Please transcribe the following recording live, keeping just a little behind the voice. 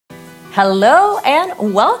Hello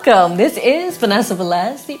and welcome. This is Vanessa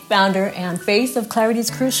Velez, the founder and face of Clarity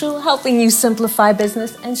is Crucial, helping you simplify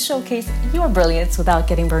business and showcase your brilliance without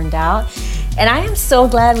getting burned out. And I am so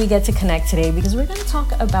glad we get to connect today because we're going to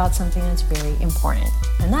talk about something that's very important,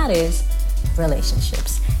 and that is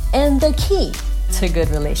relationships and the key to good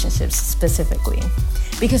relationships specifically,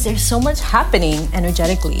 because there's so much happening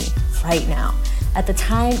energetically right now. At the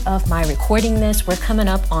time of my recording this, we're coming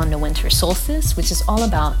up on the winter solstice, which is all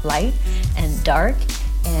about light and dark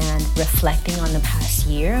and reflecting on the past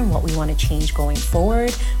year and what we want to change going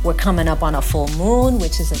forward. We're coming up on a full moon,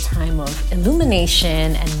 which is a time of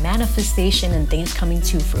illumination and manifestation and things coming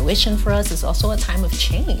to fruition for us. It's also a time of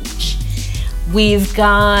change. We've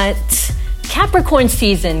got Capricorn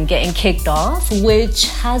season getting kicked off, which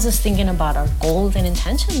has us thinking about our goals and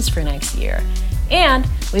intentions for next year. And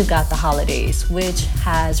we've got the holidays, which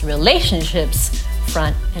has relationships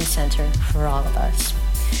front and center for all of us.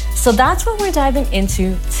 So that's what we're diving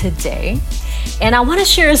into today. And I want to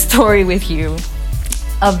share a story with you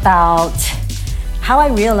about how I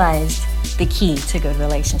realized the key to good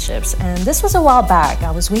relationships. And this was a while back.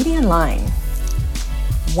 I was waiting in line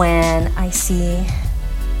when I see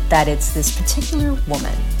that it's this particular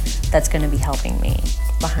woman that's going to be helping me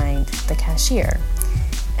behind the cashier.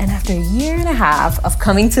 And after a year and a half of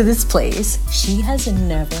coming to this place, she has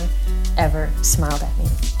never, ever smiled at me.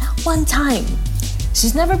 Not one time.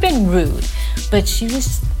 She's never been rude, but she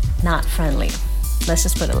was not friendly. Let's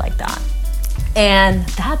just put it like that. And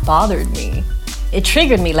that bothered me. It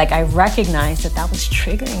triggered me, like I recognized that was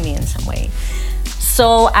triggering me in some way.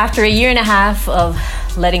 So after a year and a half of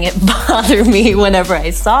letting it bother me whenever I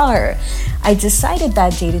saw her, I decided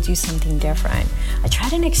that day to do something different. I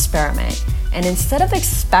tried an experiment. And instead of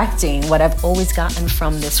expecting what I've always gotten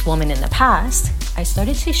from this woman in the past, I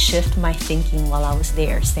started to shift my thinking while I was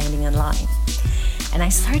there standing in line. And I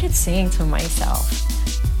started saying to myself,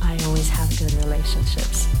 I always have good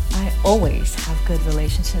relationships. I always have good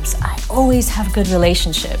relationships. I always have good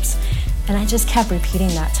relationships. And I just kept repeating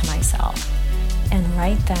that to myself. And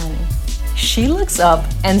right then, she looks up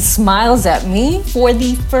and smiles at me for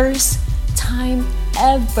the first time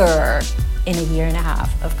ever in a year and a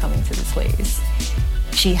half of coming to this place.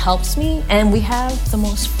 She helps me and we have the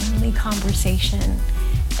most friendly conversation.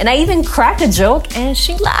 And I even crack a joke and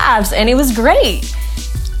she laughs and it was great.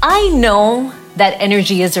 I know that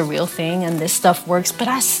energy is a real thing and this stuff works, but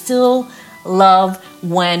I still love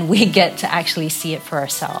when we get to actually see it for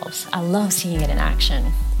ourselves. I love seeing it in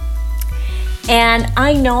action. And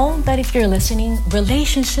I know that if you're listening,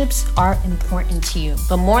 relationships are important to you.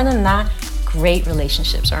 But more than that, great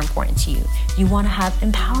relationships are important to you. You want to have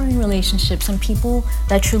empowering relationships and people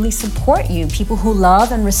that truly support you, people who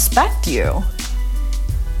love and respect you.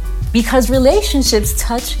 Because relationships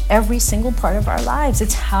touch every single part of our lives.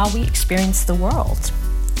 It's how we experience the world.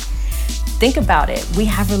 Think about it. We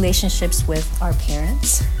have relationships with our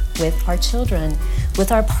parents, with our children,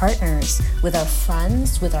 with our partners, with our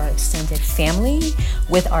friends, with our extended family,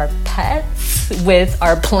 with our pets, with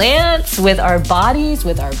our plants, with our bodies,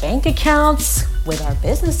 with our bank accounts, with our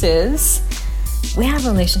businesses. We have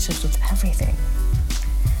relationships with everything.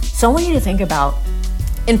 So I want you to think about,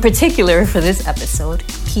 in particular for this episode,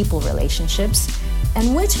 people relationships,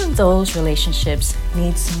 and which of those relationships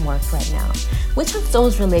needs some work right now? Which of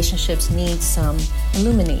those relationships needs some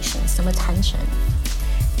illumination, some attention?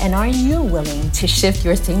 And are you willing to shift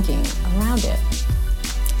your thinking around it?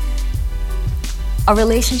 A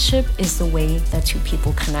relationship is the way that two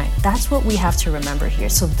people connect. That's what we have to remember here.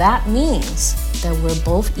 So that means that we're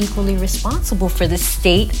both equally responsible for the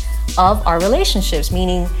state of our relationships,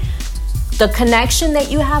 meaning the connection that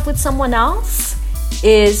you have with someone else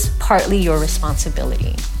is partly your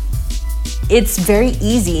responsibility. It's very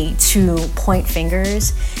easy to point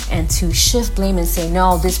fingers and to shift blame and say,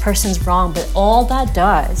 no, this person's wrong. But all that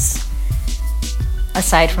does,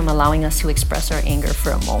 aside from allowing us to express our anger for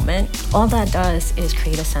a moment, all that does is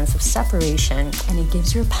create a sense of separation and it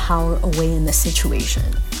gives your power away in the situation.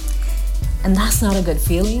 And that's not a good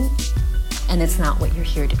feeling, and it's not what you're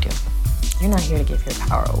here to do. You're not here to give your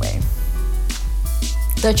power away.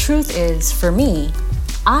 The truth is, for me,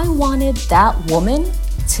 I wanted that woman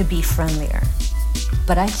to be friendlier.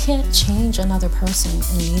 But I can't change another person,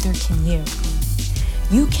 and neither can you.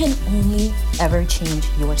 You can only ever change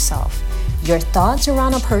yourself. Your thoughts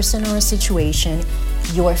around a person or a situation,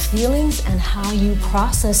 your feelings and how you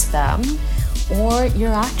process them, or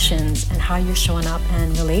your actions and how you're showing up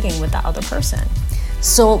and relating with the other person.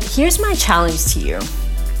 So here's my challenge to you.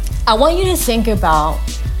 I want you to think about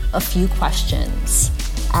a few questions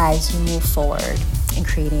as you move forward in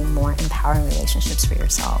creating more empowering relationships for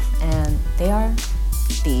yourself. And they are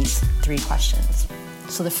these 3 questions.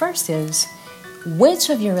 So the first is, which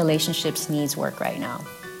of your relationships needs work right now?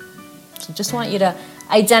 So just want you to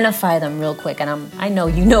identify them real quick. And I know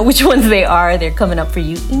you know which ones they are. They're coming up for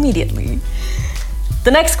you immediately.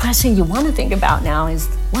 The next question you want to think about now is,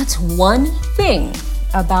 what's one thing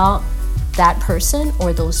about that person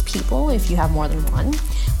or those people, if you have more than one,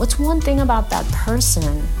 what's one thing about that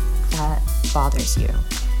person that bothers you?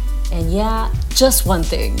 And yeah, just one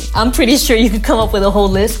thing. I'm pretty sure you could come up with a whole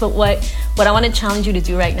list, but what I want to challenge you to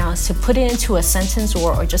do right now is to put it into a sentence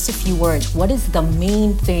or just a few words. What is the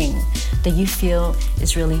main thing that you feel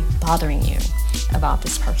is really bothering you about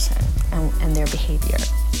this person and their behavior?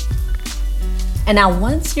 And now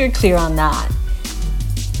once you're clear on that,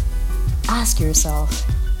 ask yourself,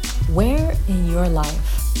 where in your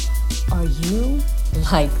life are you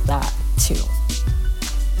like that too?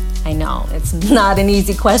 I know it's not an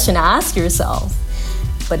easy question to ask yourself,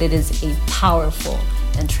 but it is a powerful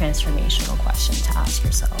and transformational question to ask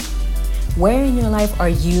yourself. Where in your life are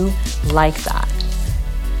you like that?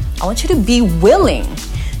 I want you to be willing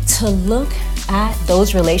to look at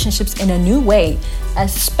those relationships in a new way,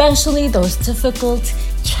 especially those difficult,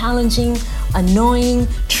 challenging, annoying,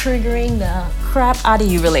 triggering the crap out of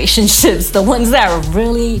you relationships, the ones that are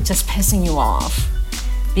really just pissing you off,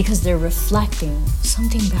 because they're reflecting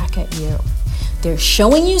something back at you. They're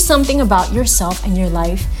showing you something about yourself and your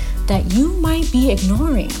life that you might be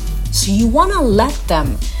ignoring. So you want to let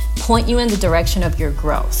them point you in the direction of your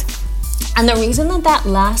growth. And the reason that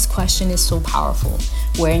last question is so powerful,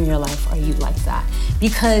 where in your life are you like that?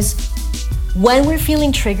 Because when we're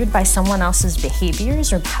feeling triggered by someone else's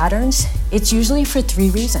behaviors or patterns, it's usually for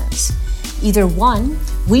 3 reasons. Either 1,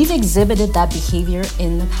 we've exhibited that behavior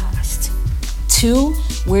in the past. 2,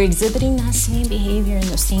 we're exhibiting that same behavior and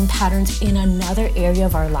those same patterns in another area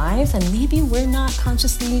of our lives, and maybe we're not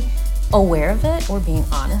consciously aware of it or being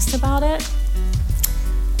honest about it.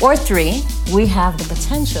 Or 3, we have the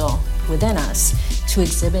potential within us to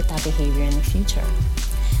exhibit that behavior in the future.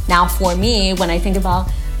 Now, for me, when I think about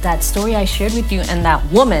that story I shared with you and that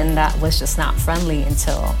woman that was just not friendly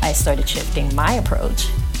until I started shifting my approach,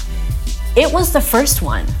 it was the first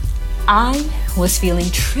one. I was feeling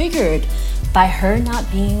triggered by her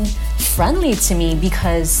not being friendly to me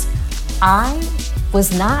because I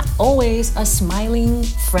was not always a smiling,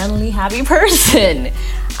 friendly, happy person.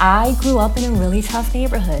 I grew up in a really tough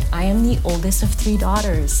neighborhood. I am the oldest of 3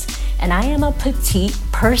 daughters, and I am a petite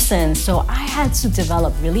person, so I had to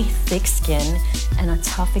develop really thick skin and a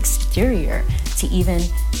tough exterior to even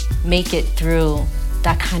make it through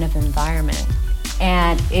that kind of environment.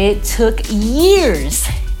 And it took years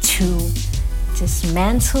to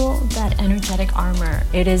dismantle that energetic armor.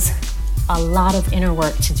 It is a lot of inner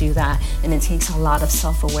work to do that, and it takes a lot of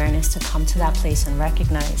self-awareness to come to that place and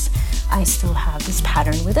recognize I still have this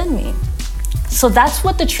pattern within me. So that's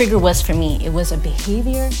what the trigger was for me. It was a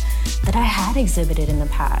behavior that I had exhibited in the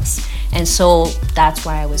past. And so that's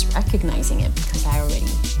why I was recognizing it, because I already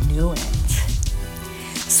knew it.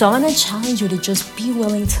 So I'm going to challenge you to just be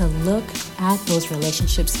willing to look at those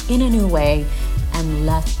relationships in a new way and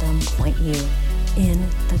let them point you in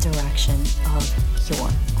the direction of your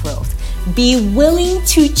growth. Be willing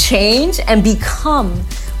to change and become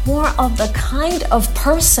more of the kind of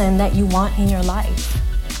person that you want in your life,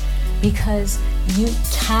 because you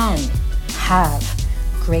can have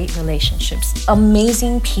great relationships,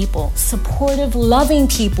 amazing people, supportive, loving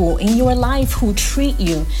people in your life who treat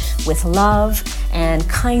you with love and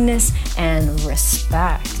kindness and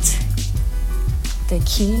respect. The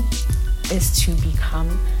key is to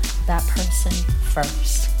become that person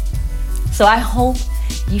first. So I hope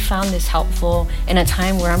you found this helpful in a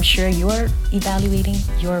time where I'm sure you're evaluating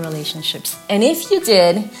your relationships. And if you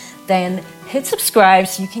did, then hit subscribe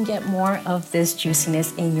so you can get more of this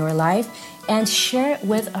juiciness in your life, and share it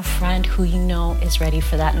with a friend who you know is ready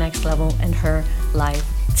for that next level in her life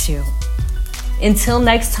too. Until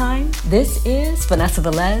next time, this is Vanessa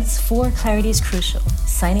Velez for Clarity is Crucial.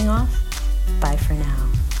 Signing off. Bye for now.